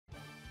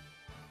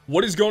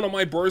What is going on,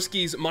 my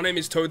broskies? My name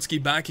is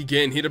Toadskii, back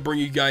again, here to bring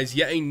you guys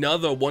yet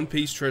another One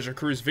Piece Treasure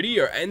Cruise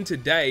video, and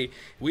today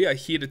we are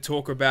here to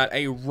talk about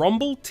a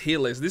Rumble tier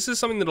list. This is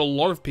something that a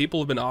lot of people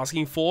have been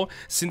asking for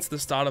since the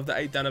start of the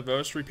 8th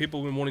anniversary.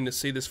 People have been wanting to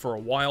see this for a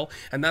while,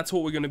 and that's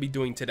what we're going to be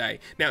doing today.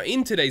 Now,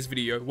 in today's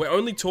video, we're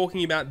only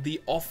talking about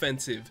the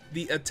offensive,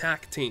 the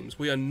attack teams.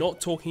 We are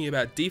not talking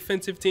about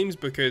defensive teams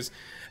because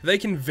they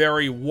can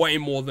vary way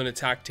more than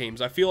attack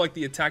teams. I feel like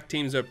the attack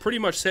teams are pretty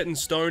much set in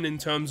stone in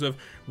terms of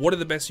what are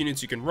the best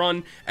units you can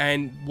run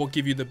and what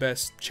give you the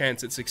best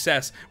chance at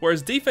success.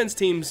 Whereas defense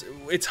teams,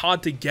 it's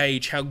hard to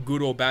gauge how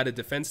good or bad a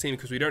defense team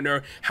because we don't know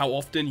how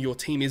often your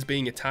team is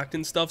being attacked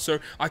and stuff. So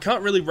I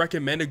can't really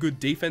recommend a good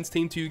defense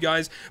team to you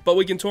guys, but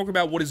we can talk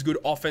about what is good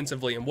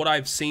offensively and what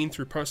I've seen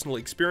through personal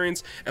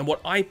experience and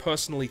what I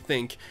personally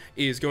think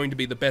is going to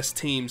be the best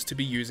teams to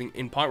be using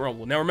in Pirate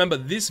Rumble. Now remember,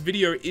 this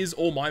video is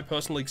all my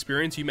personal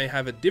experience. You may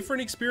have a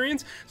different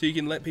experience, so you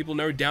can let people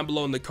know down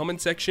below in the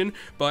comment section,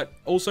 but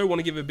also want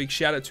to give a big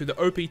shout out to the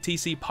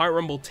OPTC Pirate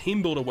Rumble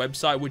Team Builder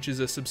website, which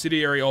is a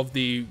subsidiary of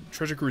the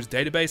Treasure Cruise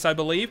database, I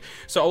believe.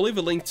 So I'll leave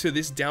a link to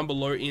this down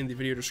below in the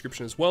video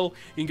description as well.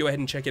 You can go ahead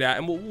and check it out,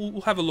 and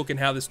we'll have a look at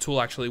how this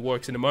tool actually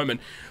works in a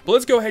moment. But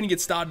let's go ahead and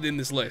get started in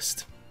this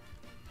list.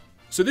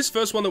 So this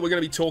first one that we're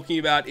going to be talking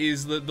about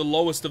is the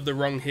lowest of the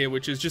rung here,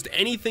 which is just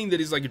anything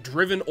that is like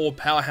driven or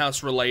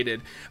powerhouse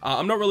related.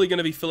 I'm not really going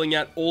to be filling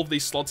out all of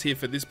these slots here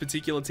for this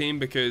particular team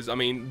because, I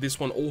mean, this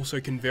one also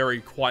can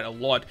vary quite a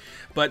lot.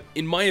 But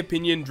in my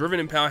opinion, driven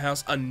and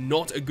powerhouse are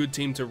not a good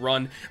team to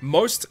run.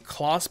 Most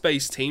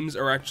class-based teams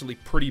are actually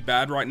pretty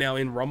bad right now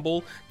in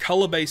Rumble.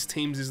 Color-based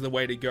teams is the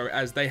way to go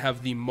as they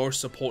have the most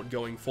support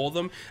going for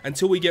them.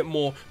 Until we get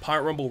more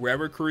Pirate Rumble rare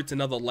recruits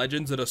and other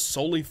legends that are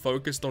solely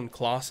focused on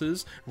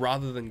classes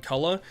rather than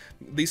color,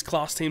 these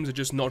class teams are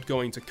just not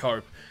going to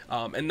cope.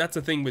 And that's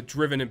the thing with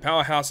driven and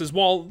powerhouses.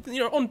 While, you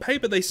know, on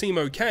paper they seem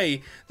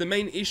okay, the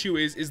main issue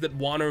is that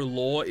Wano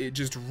lore, it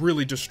just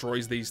really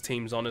destroys these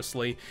teams,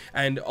 honestly.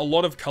 And a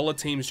lot of color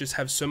teams just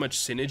have so much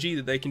synergy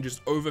that they can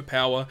just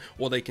overpower,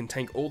 or they can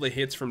tank all the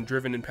hits from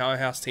driven and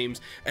powerhouse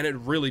teams, and it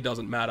really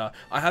doesn't matter.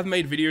 I have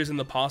made videos in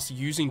the past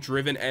using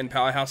driven and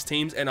powerhouse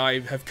teams, and I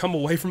have come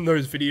away from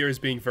those videos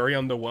being very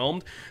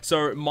underwhelmed.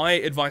 So my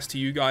advice to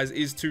you guys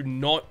is to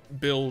not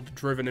build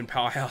driven and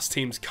powerhouse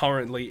teams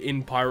currently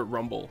in Pirate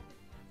Rumble.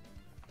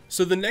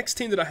 So the next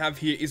team that I have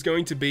here is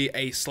going to be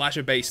a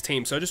slasher based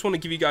team. So I just want to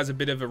give you guys a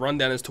bit of a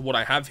rundown as to what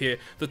I have here.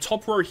 The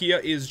top row here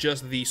is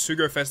just the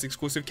Sugo Fest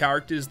exclusive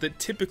characters that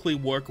typically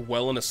work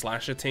well in a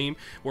slasher team,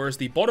 whereas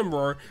the bottom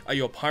row are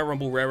your Pirate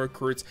Rumble rare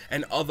recruits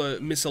and other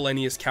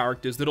miscellaneous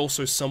characters that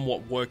also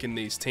somewhat work in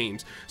these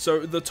teams.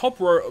 So the top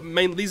row,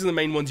 these are the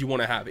main ones you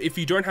want to have. If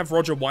you don't have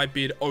Roger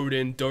Whitebeard,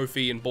 Odin,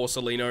 Dofi, and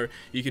Borsalino,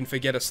 you can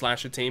forget a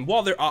slasher team.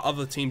 While there are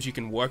other teams you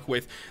can work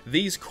with,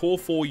 these core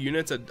 4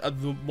 units are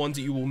the ones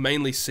that you will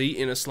mainly see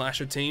in a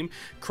slasher team.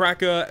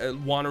 Cracker,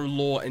 Wano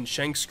Lore, and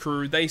Shanks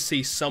crew, they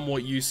see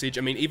somewhat usage.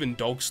 I mean, even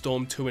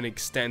Dogstorm to an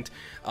extent.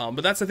 But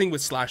that's the thing with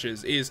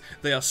slashers, is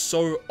they are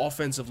so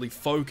offensively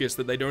focused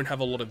that they don't have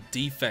a lot of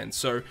defense.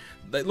 So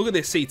look at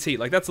their CT,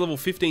 like that's level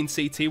 15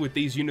 CT with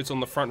these units on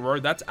the front row.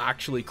 That's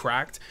actually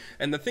cracked.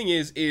 And the thing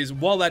is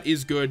while that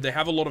is good, they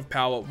have a lot of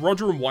power.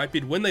 Roger and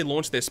Whitebeard, when they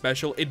launch their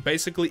special, it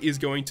basically is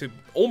going to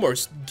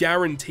almost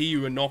guarantee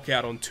you a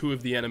knockout on 2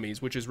 of the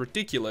enemies, which is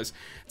ridiculous,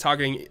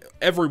 targeting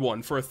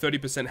everyone for a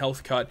 30%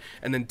 health cut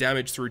and then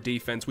damage through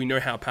defense. We know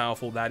how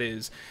powerful that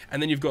is.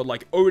 And then you've got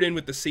like Odin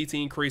with the CT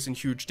increase and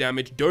huge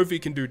damage.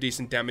 Dovi can do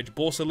decent damage.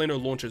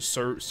 Borsalino launches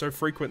so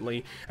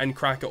frequently, and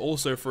Cracker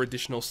also for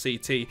additional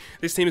CT.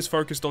 This team is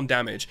focused on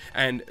damage,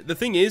 and the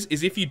thing is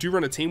if you do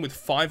run a team with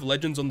 5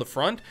 legends on the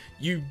front,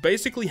 you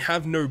basically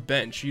have no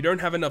bench. You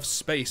don't have enough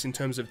space in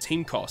terms of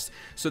team cost.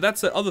 So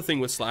that's the other thing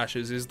with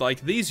slashers, is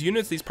like these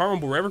units, these Pirate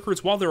Rumble rare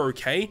recruits, while they're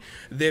okay,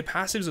 their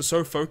passives are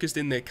so focused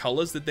in their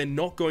colors that they're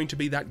not going to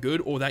be that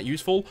good or that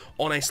useful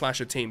on a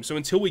slasher team. So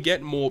until we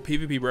get more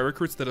PvP rare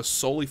recruits that are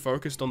solely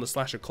focused on the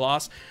slasher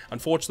class,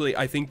 unfortunately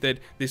I think that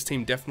this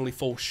team definitely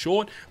falls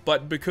short.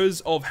 But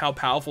because of how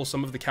powerful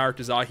some of the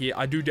characters are here,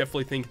 I do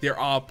definitely think there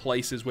are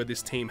places where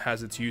this team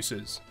has its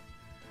uses.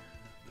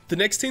 The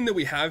next team that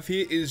we have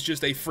here is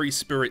just a free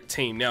spirit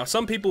team. Now,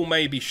 some people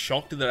may be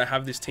shocked that I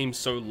have this team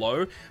so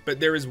low, but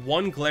there is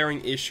one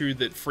glaring issue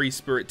that free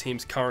spirit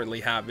teams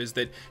currently have, is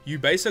that you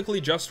basically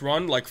just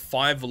run like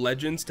 5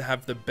 legends to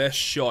have the best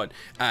shot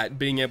at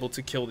being able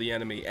to kill the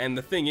enemy. And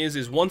the thing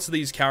is once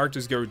these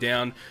characters go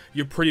down,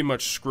 you're pretty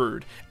much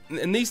screwed.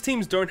 And these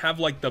teams don't have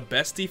like the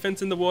best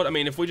defense in the world. I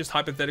mean, if we just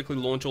hypothetically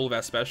launch all of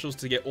our specials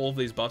to get all of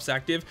these buffs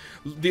active,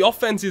 the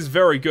offense is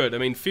very good. I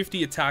mean,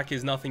 50 attack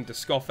is nothing to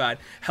scoff at.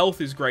 Health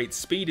is great.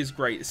 Speed is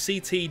great.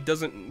 CT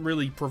doesn't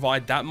really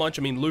provide that much.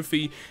 I mean,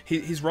 Luffy,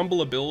 his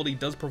Rumble ability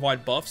does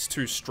provide buffs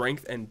to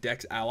strength and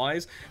dex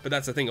allies. But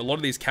that's the thing. A lot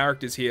of these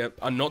characters here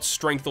are not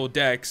strength or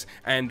dex,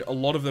 and a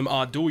lot of them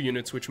are dual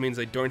units, which means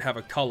they don't have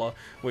a color,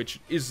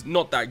 which is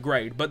not that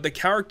great. But the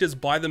characters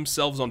by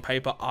themselves on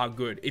paper are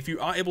good. If you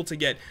are able to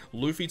get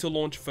Luffy to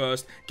launch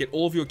first, get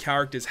all of your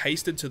characters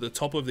hasted to the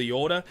top of the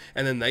order,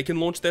 and then they can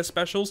launch their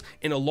specials,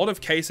 in a lot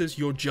of cases,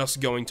 you're just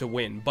going to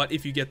win. But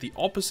if you get the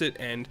opposite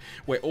end,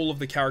 where all of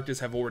the characters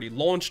have already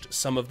launched,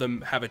 some of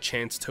them have a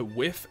chance to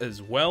whiff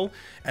as well,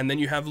 and then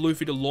you have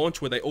Luffy to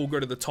launch where they all go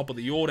to the top of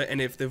the order,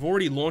 and if they've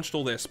already launched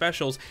all their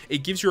specials, it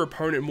gives your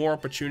opponent more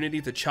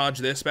opportunity to charge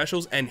their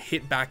specials and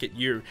hit back at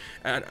you.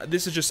 And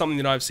this is just something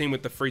that I've seen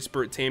with the Free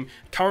Spirit team.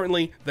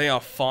 Currently, they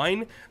are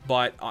fine,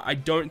 but I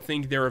don't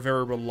think they're a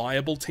very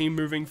reliable team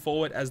moving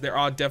forward, as there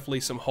are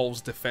definitely some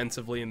holes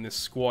defensively in this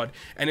squad.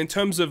 And in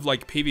terms of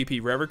like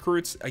PvP rare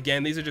recruits,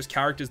 again, these are just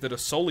characters that are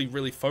solely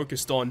really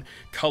focused on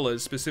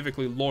colors,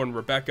 specifically Law and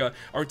Rebecca.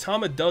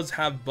 Otama does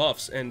have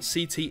buffs and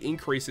CT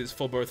increases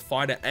for both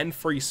Fighter and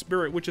Free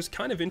Spirit, which is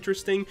kind of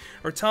interesting.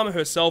 Otama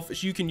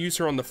herself, you can use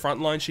her on the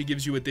front line. She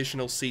gives you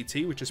additional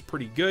CT, which is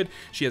pretty good.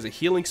 She has a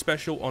healing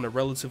special on a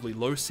relatively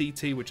low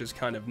CT, which is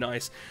kind of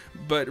nice.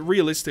 But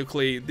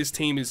realistically, this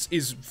team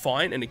is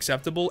fine and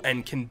acceptable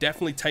and can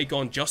definitely take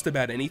on just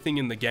about anything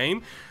in the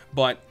game,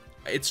 but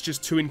it's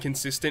just too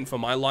inconsistent for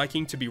my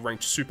liking to be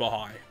ranked super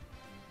high.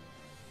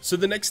 So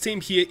the next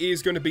team here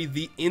is going to be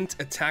the Int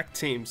attack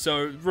team.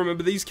 So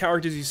remember, these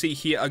characters you see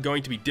here are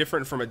going to be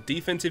different from a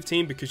defensive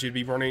team, because you'd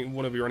be want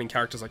to be running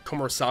characters like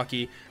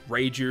Komurasaki,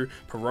 Reiju,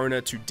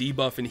 Perona to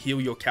debuff and heal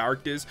your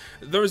characters.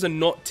 Those are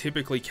not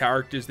typically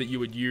characters that you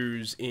would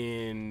use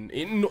in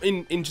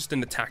just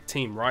an attack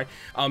team, right?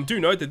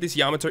 Do note that this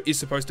Yamato is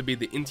supposed to be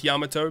the Int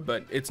Yamato,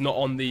 but it's not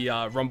on the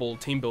Rumble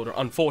team builder,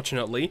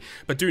 unfortunately.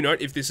 But do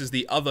note, if this is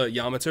the other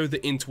Yamato,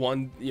 the Int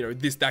one, you know,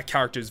 that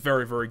character is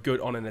very, very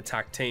good on an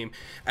attack team.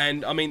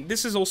 And I mean,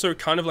 this is also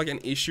kind of like an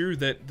issue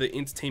that the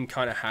Int team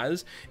kind of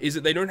has, is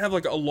that they don't have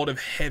like a lot of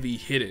heavy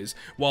hitters.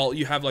 While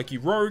you have like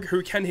your Rogue,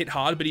 who can hit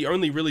hard, but he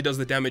only really does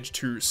the damage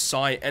to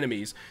Psy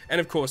enemies. And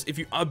of course, if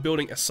you are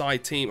building a Psy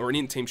team, or an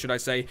Int team should I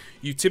say,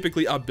 you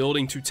typically are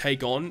building to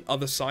take on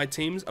other Psy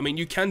teams. I mean,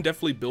 you can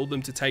definitely build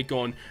them to take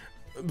on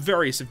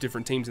various of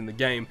different teams in the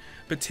game,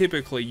 but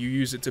typically you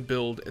use it to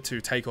build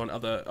to take on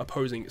other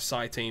opposing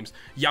side teams.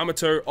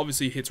 Yamato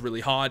obviously hits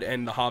really hard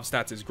and the half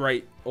stats is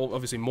great.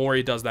 Obviously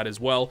Mori does that as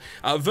well.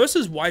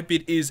 Versus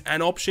Whitebeard is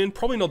an option,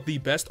 probably not the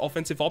best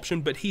offensive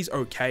option, but he's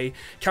okay.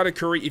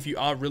 Katakuri, if you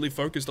are really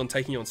focused on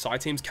taking on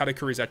side teams,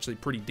 Katakuri is actually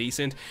pretty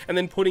decent. And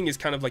then Pudding is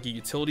kind of like a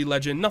utility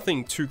legend,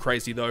 nothing too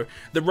crazy though.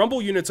 The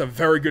Rumble units are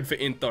very good for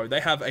Int though. They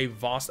have a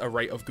vast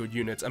array of good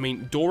units. I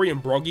mean, Dory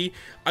and Broggy,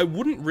 I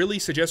wouldn't really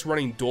suggest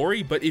running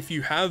Dory, but if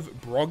you have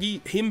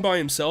Broggy, him by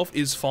himself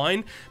is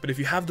fine, but if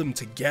you have them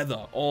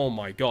together, oh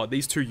my god,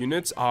 these two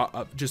units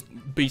are just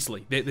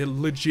beastly. They're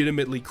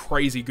legitimately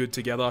crazy good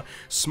together.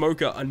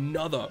 Smoker,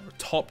 another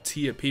top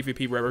tier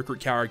PvP rare recruit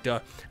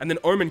character, and then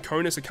Omen and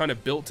Konus are kind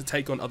of built to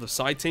take on other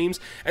side teams,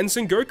 and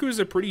Sengoku is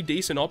a pretty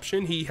decent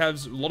option. He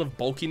has a lot of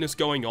bulkiness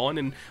going on,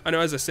 and I know,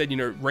 as I said, you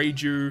know,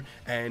 Reiju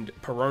and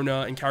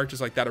Perona and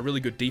characters like that are really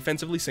good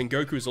defensively.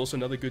 Sengoku is also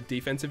another good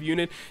defensive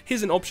unit.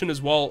 Here's an option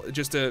as well,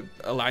 just to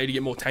allow you to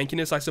get more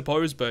tankiness, I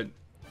suppose, but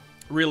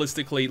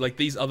realistically, like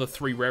these other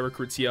three rare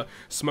recruits here,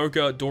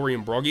 Smoker, Dory,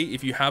 and Broggy,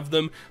 if you have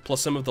them, plus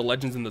some of the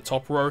legends in the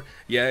top row,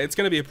 yeah, it's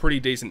going to be a pretty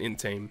decent Int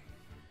team.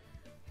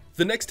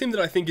 The next team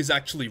that I think is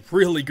actually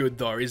really good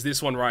though is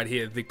this one right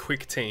here, the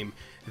Quick team.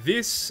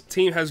 This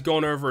team has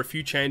gone over a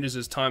few changes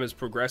as time has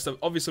progressed.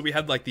 Obviously, we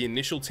had like the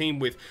initial team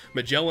with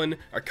Magellan,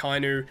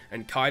 Akainu,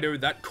 and Kaido,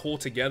 that core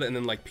together, and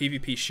then like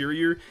PvP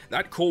Shiryu.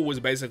 That core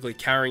was basically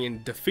carrying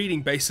and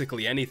defeating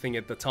basically anything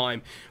at the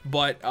time.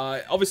 But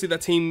obviously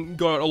that team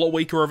got a lot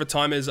weaker over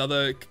time as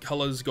other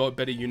colors got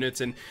better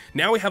units, and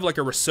now we have like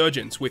a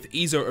resurgence with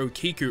Izo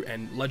Okiku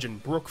and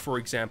Legend Brook, for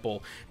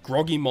example,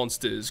 Groggy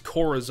Monsters,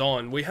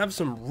 Corazon. We have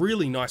some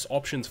really nice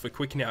options for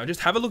Quick now. Just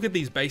have a look at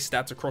these base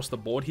stats across the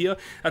board here.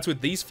 That's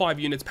with these 5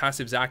 units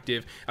passives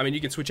active. I mean,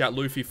 you can switch out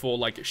Luffy for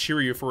like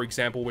Shiryu, for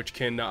example, which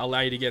can allow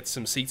you to get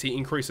some CT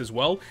increase as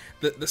well.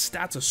 The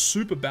stats are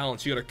super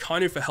balanced. You got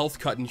Akainu for health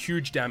cut and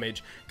huge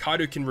damage.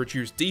 Kaido can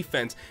reduce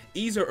defense.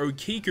 Izo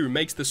Okiku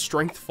makes the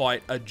strength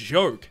fight a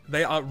joke.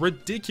 They are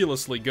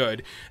ridiculously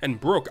good. And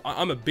Brook,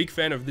 I'm a big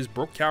fan of this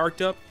Brook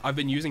character. I've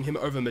been using him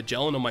over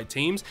Magellan on my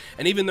teams,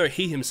 and even though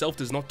he himself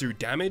does not do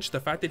damage,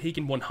 the fact that he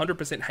can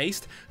 100%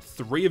 haste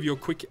 3 of your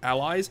quick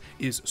allies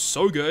is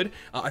so good.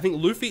 I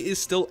think Luffy is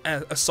still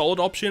a solid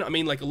option. I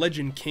mean, like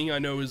Legend King, I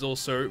know, is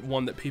also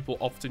one that people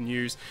often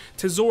use.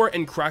 Tezora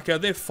and Cracker,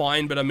 they're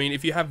fine, but I mean,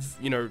 if you have,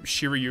 you know,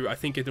 Shiryu, I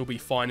think it'll be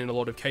fine in a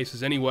lot of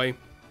cases anyway.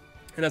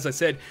 And as I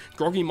said,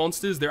 Groggy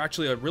Monsters, they're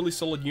actually a really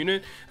solid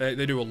unit.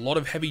 They do a lot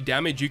of heavy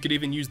damage. You could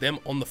even use them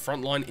on the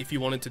front line if you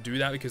wanted to do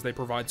that, because they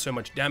provide so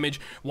much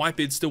damage.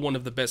 Whitebeard's still one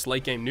of the best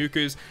late game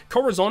nukers.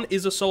 Corazon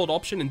is a solid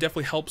option and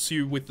definitely helps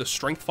you with the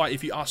strength fight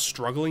if you are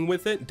struggling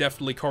with it.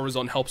 Definitely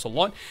Corazon helps a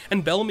lot.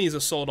 And Bellamy is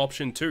a solid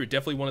option too.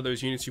 Definitely one of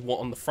those units you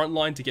want on the front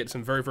line to get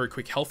some very, very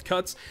quick health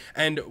cuts.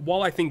 And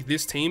while I think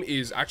this team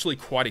is actually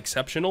quite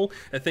exceptional,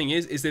 the thing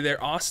is that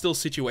there are still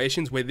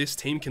situations where this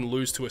team can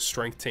lose to a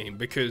strength team,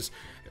 because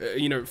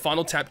you know,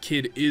 Final Tap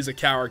Kid is a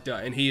character,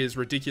 and he is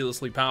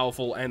ridiculously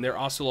powerful, and there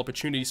are still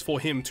opportunities for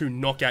him to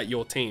knock out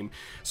your team.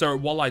 So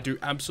while I do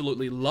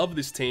absolutely love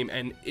this team,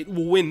 and it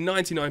will win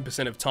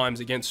 99% of times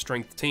against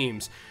strength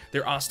teams,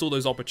 there are still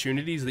those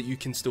opportunities that you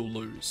can still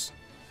lose.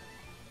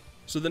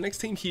 So the next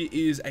team here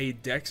is a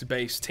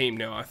Dex-based team.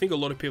 Now, I think a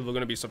lot of people are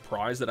going to be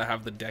surprised that I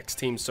have the Dex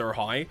team so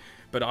high,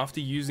 but after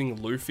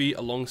using Luffy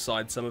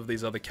alongside some of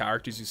these other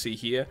characters you see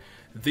here,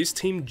 this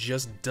team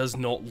just does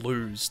not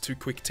lose to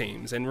quick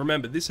teams. And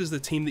remember, this is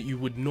the team that you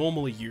would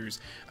normally use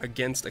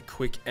against a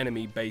quick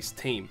enemy-based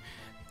team.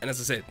 And as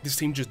I said, this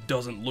team just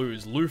doesn't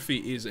lose.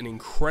 Luffy is an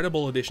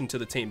incredible addition to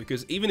the team,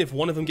 because even if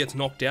one of them gets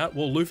knocked out,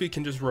 well, Luffy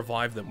can just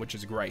revive them, which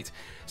is great.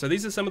 So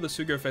these are some of the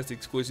Sugofest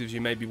exclusives you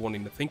may be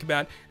wanting to think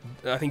about.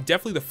 I think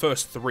definitely the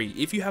first three.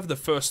 If you have the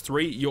first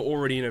three, you're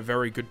already in a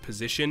very good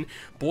position.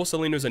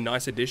 Borsalino's a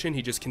nice addition.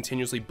 He just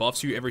continuously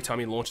buffs you every time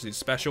he launches his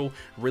special.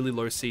 Really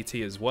low CT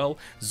as well.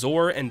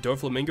 Zoro and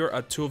Doflamingo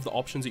are two of the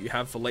options that you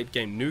have for late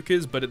game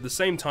nukers, but at the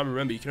same time,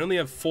 remember, you can only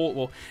have 4,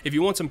 well, if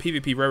you want some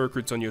PvP rare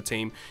recruits on your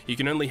team, you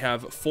can only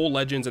have 4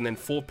 legends and then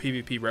 4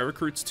 PvP rare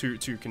recruits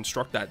to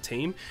construct that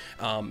team.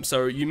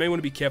 So you may want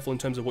to be careful in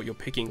terms of what you're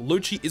picking.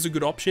 Lucci is a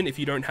good option if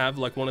you don't have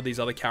like one of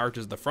these other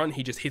characters at the front.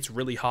 He just hits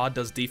really hard,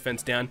 does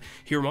defense down.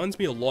 He reminds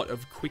me a lot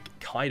of Quick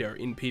Kaido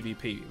in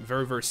PvP.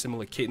 Very, very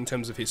similar kit in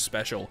terms of his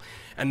special.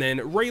 And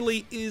then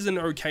Rayleigh is an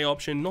okay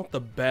option, not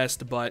the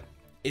best, but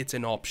it's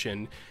an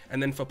option.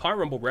 And then for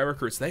Pyrumble rare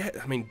recruits, I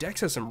mean, Dex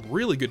has some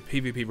really good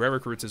PvP rare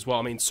recruits as well.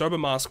 I mean, Sober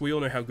Mask, we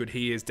all know how good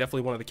he is.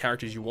 Definitely one of the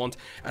characters you want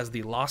as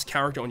the last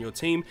character on your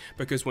team,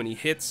 because when he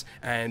hits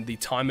and the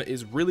timer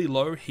is really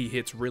low, he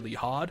hits really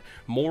hard.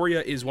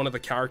 Moria is one of the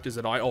characters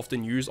that I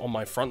often use on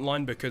my front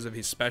line because of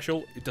his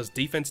special. It does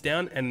defense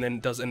down and then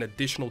does an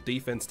additional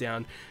defense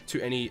down to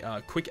any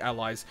quick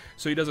allies.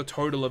 So he does a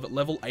total of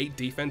level 8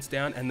 defense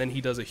down, and then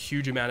he does a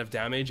huge amount of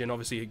damage, and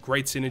obviously a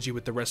great synergy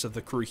with the rest of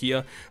the crew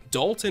here.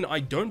 Dalton,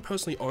 I don't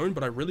personally own,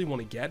 but I really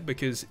want to get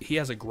because he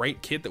has a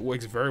great kit that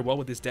works very well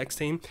with this Dex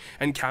team.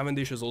 And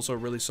Cavendish is also a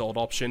really solid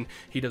option.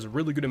 He does a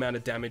really good amount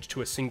of damage to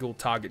a single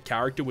target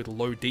character with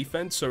low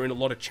defense, so in a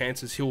lot of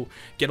chances he'll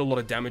get a lot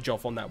of damage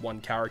off on that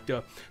one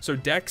character. So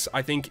Dex,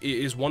 I think,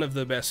 is one of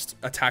the best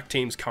attack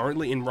teams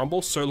currently in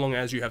Rumble, so long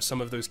as you have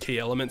some of those key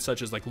elements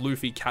such as like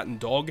Luffy, Cat and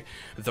Dog.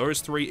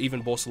 Those three,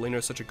 even Borsalino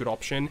is such a good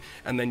option,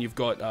 and then you've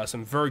got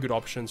some very good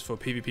options for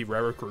PvP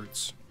rare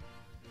recruits.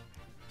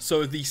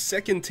 So the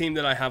second team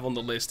that I have on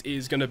the list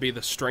is going to be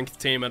the Strength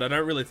team, and I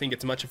don't really think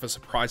it's much of a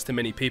surprise to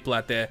many people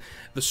out there.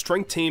 The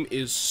Strength team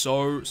is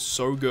so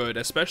good,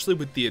 especially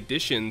with the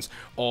additions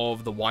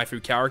of the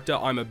waifu character.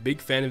 I'm a big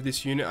fan of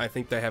this unit. I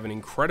think they have an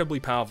incredibly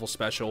powerful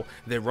special.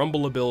 Their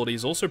Rumble ability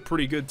is also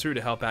pretty good too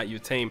to help out your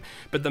team.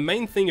 But the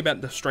main thing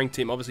about the Strength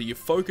team, obviously, you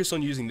focus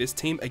on using this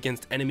team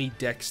against enemy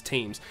Dex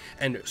teams,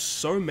 and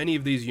so many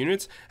of these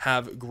units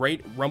have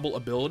great Rumble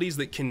abilities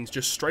that can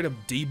just straight up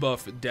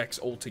debuff Dex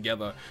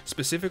altogether.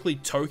 Specifically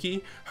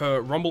Toki, her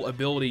Rumble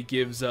ability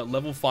gives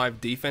level 5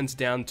 defense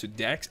down to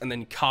Dex, and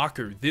then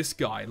Kaku, this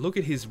guy, look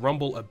at his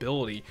Rumble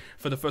ability.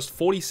 For the first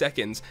 40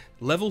 seconds,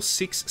 level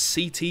 6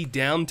 CT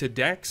down to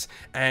Dex,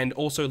 and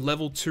also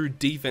level 2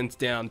 defense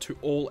down to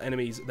all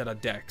enemies that are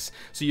Dex.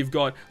 So you've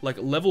got like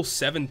level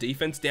 7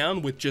 defense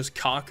down with just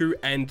Kaku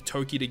and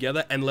Toki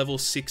together, and level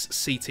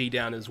 6 CT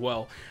down as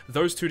well.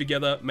 Those two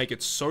together make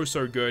it so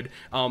good.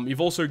 You've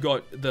also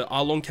got the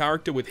Arlong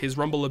character with his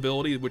Rumble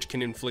ability, which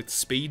can inflict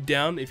speed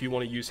down if you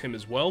want to use him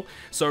as well.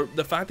 So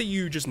the fact that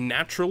you just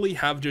naturally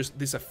have just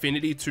this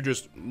affinity to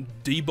just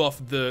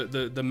debuff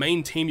the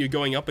main team you're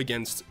going up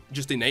against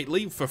just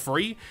innately for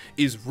free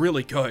is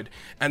really good.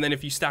 And then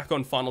if you stack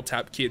on Final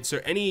Tap Kid, so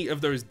any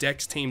of those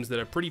Dex teams that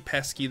are pretty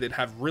pesky, that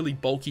have really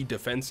bulky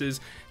defenses,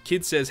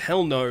 Kid says,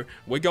 hell no,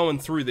 we're going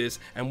through this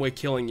and we're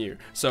killing you.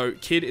 So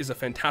Kid is a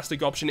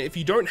fantastic option. If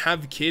you don't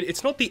have Kid,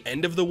 it's not the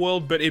end of the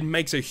world, but it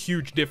makes a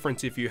huge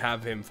difference if you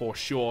have him for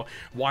sure.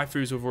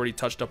 Waifus we've already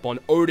touched up on.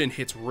 Odin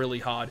hits really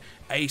hard.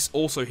 Ace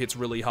also hits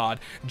really hard.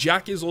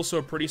 Jack is also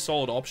a pretty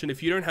solid option.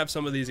 If you don't have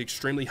some of these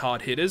extremely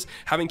hard hitters,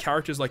 having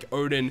characters like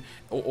Odin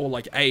or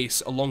like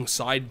Ace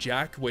alongside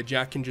Jack, where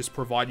Jack can just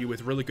provide you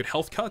with really good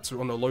health cuts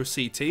on a low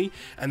CT,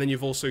 and then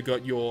you've also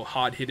got your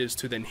hard hitters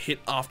to then hit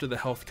after the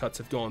health cuts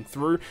have gone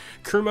through.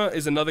 Kuma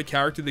is another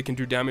character that can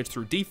do damage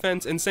through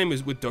defense, and same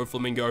as with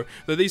Doflamingo,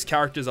 though these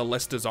characters are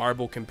less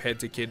desirable compared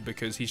to Kid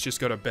because he's just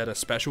got a better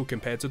special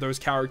compared to those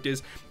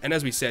characters. And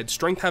as we said,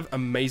 Strength have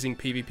amazing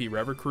PvP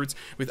rev recruits,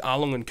 with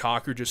Arlong and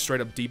Kaku just straight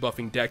up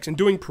debuffing Dex and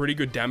doing pretty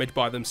good damage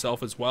by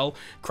themselves as well.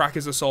 Crack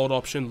is a solid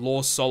option,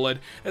 Law's solid.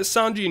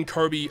 Sanji and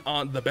Kobe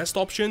aren't the best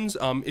options.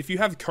 If you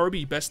have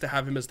Kobe, best to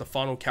have him as the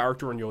final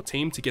character on your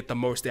team to get the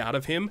most out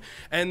of him.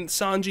 And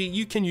Sanji,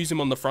 you can use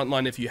him on the front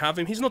line if you have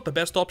him. He's not the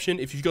best option.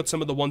 If you've got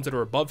some of the ones that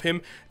are above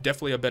him,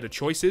 definitely are better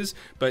choices.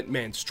 But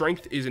man,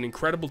 Strength is an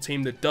incredible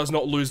team that does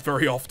not lose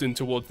very often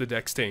towards the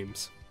Dex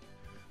teams.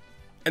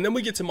 And then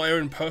we get to my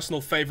own personal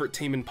favorite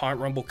team in Pirate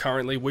Rumble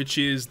currently, which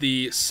is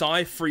the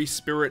Psy Free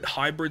Spirit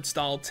hybrid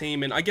style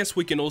team. And I guess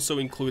we can also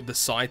include the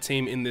Psy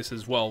team in this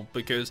as well,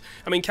 because,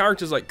 I mean,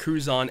 characters like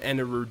Kuzan,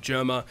 Eneru,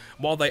 Germa,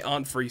 while they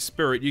aren't Free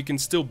Spirit, you can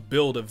still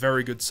build a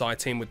very good Psy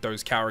team with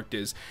those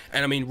characters.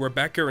 And I mean,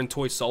 Rebecca and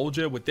Toy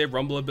Soldier, with their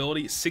Rumble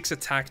ability, 6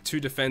 attack,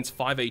 2 defense,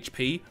 5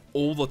 HP,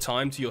 all the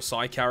time to your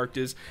Psy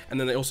characters. And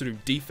then they also do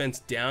defense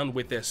down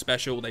with their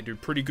special. They do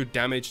pretty good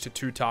damage to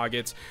 2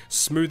 targets.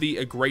 Smoothie,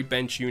 a great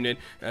bench unit.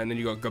 And then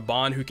you got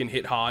Gaban, who can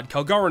hit hard.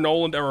 Kalgar and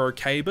Noland are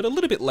okay, but a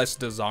little bit less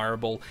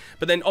desirable.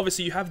 But then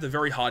obviously you have the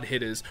very hard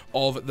hitters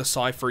of the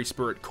Psy Free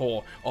Spirit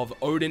core of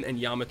Odin and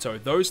Yamato.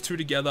 Those two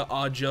together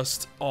are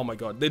just, oh my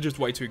god, they're just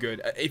way too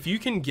good. If you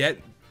can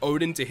get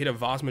Odin to hit a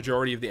vast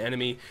majority of the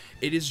enemy,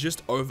 it is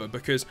just over,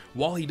 because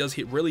while he does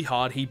hit really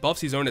hard, he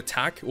buffs his own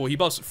attack, or he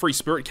buffs Free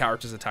Spirit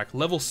character's attack,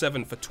 level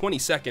 7 for 20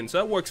 seconds, so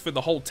that works for the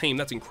whole team,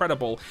 that's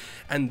incredible.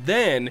 And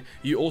then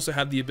you also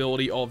have the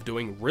ability of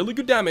doing really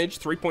good damage,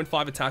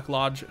 3.5 attack,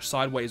 large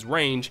sideways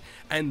range,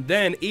 and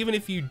then even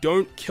if you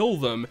don't kill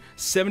them,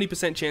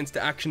 70% chance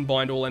to action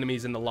bind all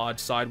enemies in the large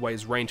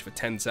sideways range for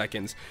 10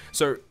 seconds.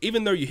 So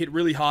even though you hit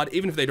really hard,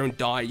 even if they don't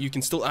die, you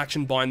can still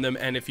action bind them,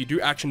 and if you do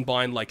action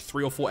bind like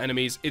 3 or 4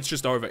 enemies, it's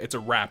just over. It's a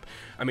wrap.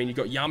 I mean, you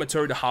got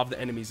Yamato to halve the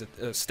enemy's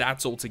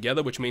stats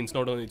altogether, which means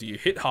not only do you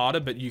hit harder,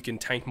 but you can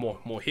tank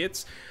more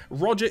hits.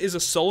 Roger is a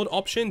solid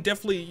option,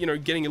 definitely, you know,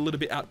 getting a little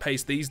bit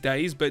outpaced these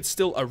days, but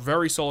still a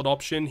very solid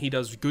option. He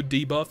does good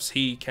debuffs.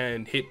 He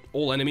can hit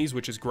all enemies,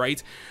 which is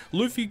great.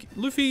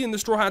 Luffy and the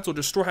Straw Hats, or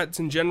just Straw Hats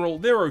in general,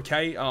 they're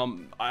okay.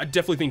 I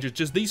definitely think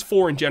just these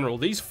 4 in general,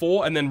 these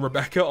 4, and then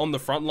Rebecca on the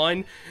front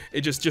line,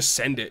 it just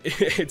send it.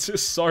 It's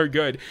just so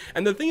good.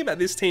 And the thing about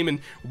this team,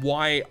 and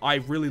why I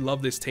really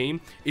love this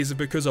team, is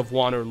because of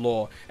Wano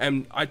Law.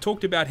 And I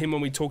talked about him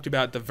when we talked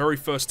about the very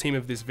first team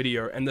of this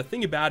video, and the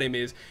thing about him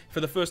is, for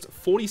the first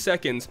 40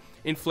 seconds,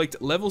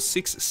 inflict level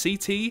 6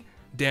 CT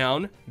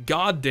down,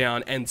 guard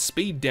down, and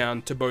speed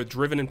down to both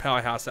Driven and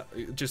Powerhouse.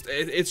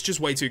 It's just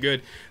way too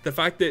good. The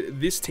fact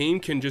that this team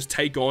can just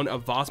take on a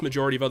vast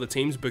majority of other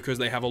teams because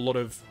they have a lot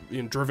of,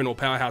 you know, Driven or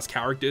Powerhouse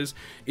characters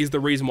is the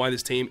reason why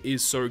this team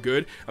is so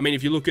good. I mean,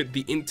 if you look at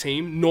the Int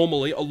team,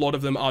 normally a lot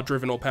of them are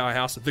Driven or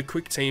Powerhouse. The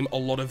Quick team, a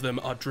lot of them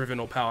are Driven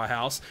or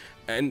Powerhouse.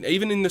 And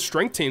even in the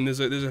Strength team,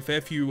 there's a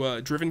fair few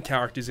Driven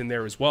characters in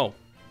there as well.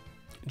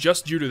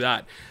 Just due to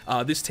that,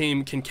 this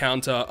team can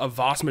counter a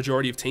vast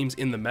majority of teams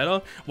in the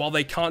meta. While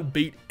they can't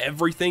beat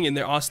everything, and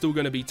there are still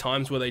going to be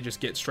times where they just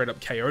get straight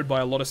up KO'd by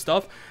a lot of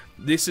stuff,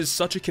 this is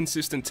such a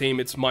consistent team.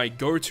 It's my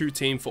go-to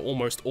team for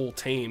almost all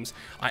teams.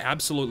 I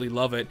absolutely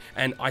love it,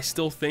 and I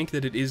still think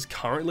that it is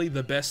currently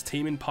the best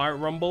team in Pirate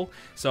Rumble.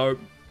 So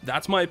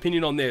that's my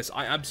opinion on this.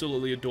 I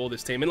absolutely adore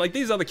this team. And like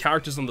these other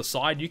characters on the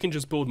side, you can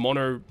just build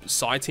mono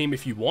side team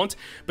if you want,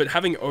 but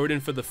having Odin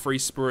for the Free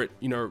Spirit,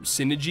 you know,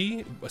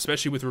 synergy,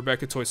 especially with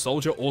Rebecca Toy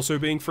Soldier also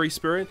being Free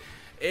Spirit,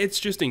 it's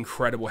just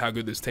incredible how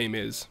good this team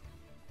is.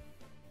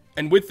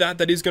 And with that,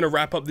 that is going to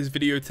wrap up this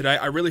video today.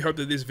 I really hope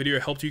that this video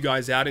helped you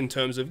guys out in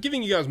terms of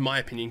giving you guys my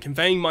opinion,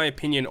 conveying my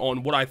opinion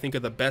on what I think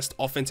are the best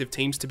offensive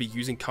teams to be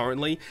using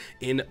currently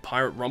in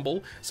Pirate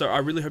Rumble. So I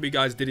really hope you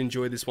guys did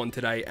enjoy this one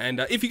today.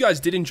 And if you guys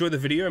did enjoy the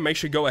video, make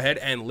sure to go ahead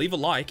and leave a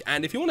like.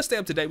 And if you want to stay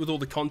up to date with all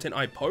the content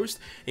I post,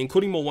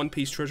 including more One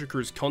Piece Treasure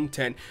Cruise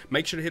content,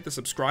 make sure to hit the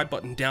subscribe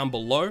button down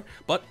below.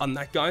 But on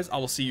that, guys, I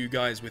will see you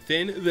guys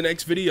within the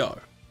next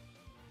video.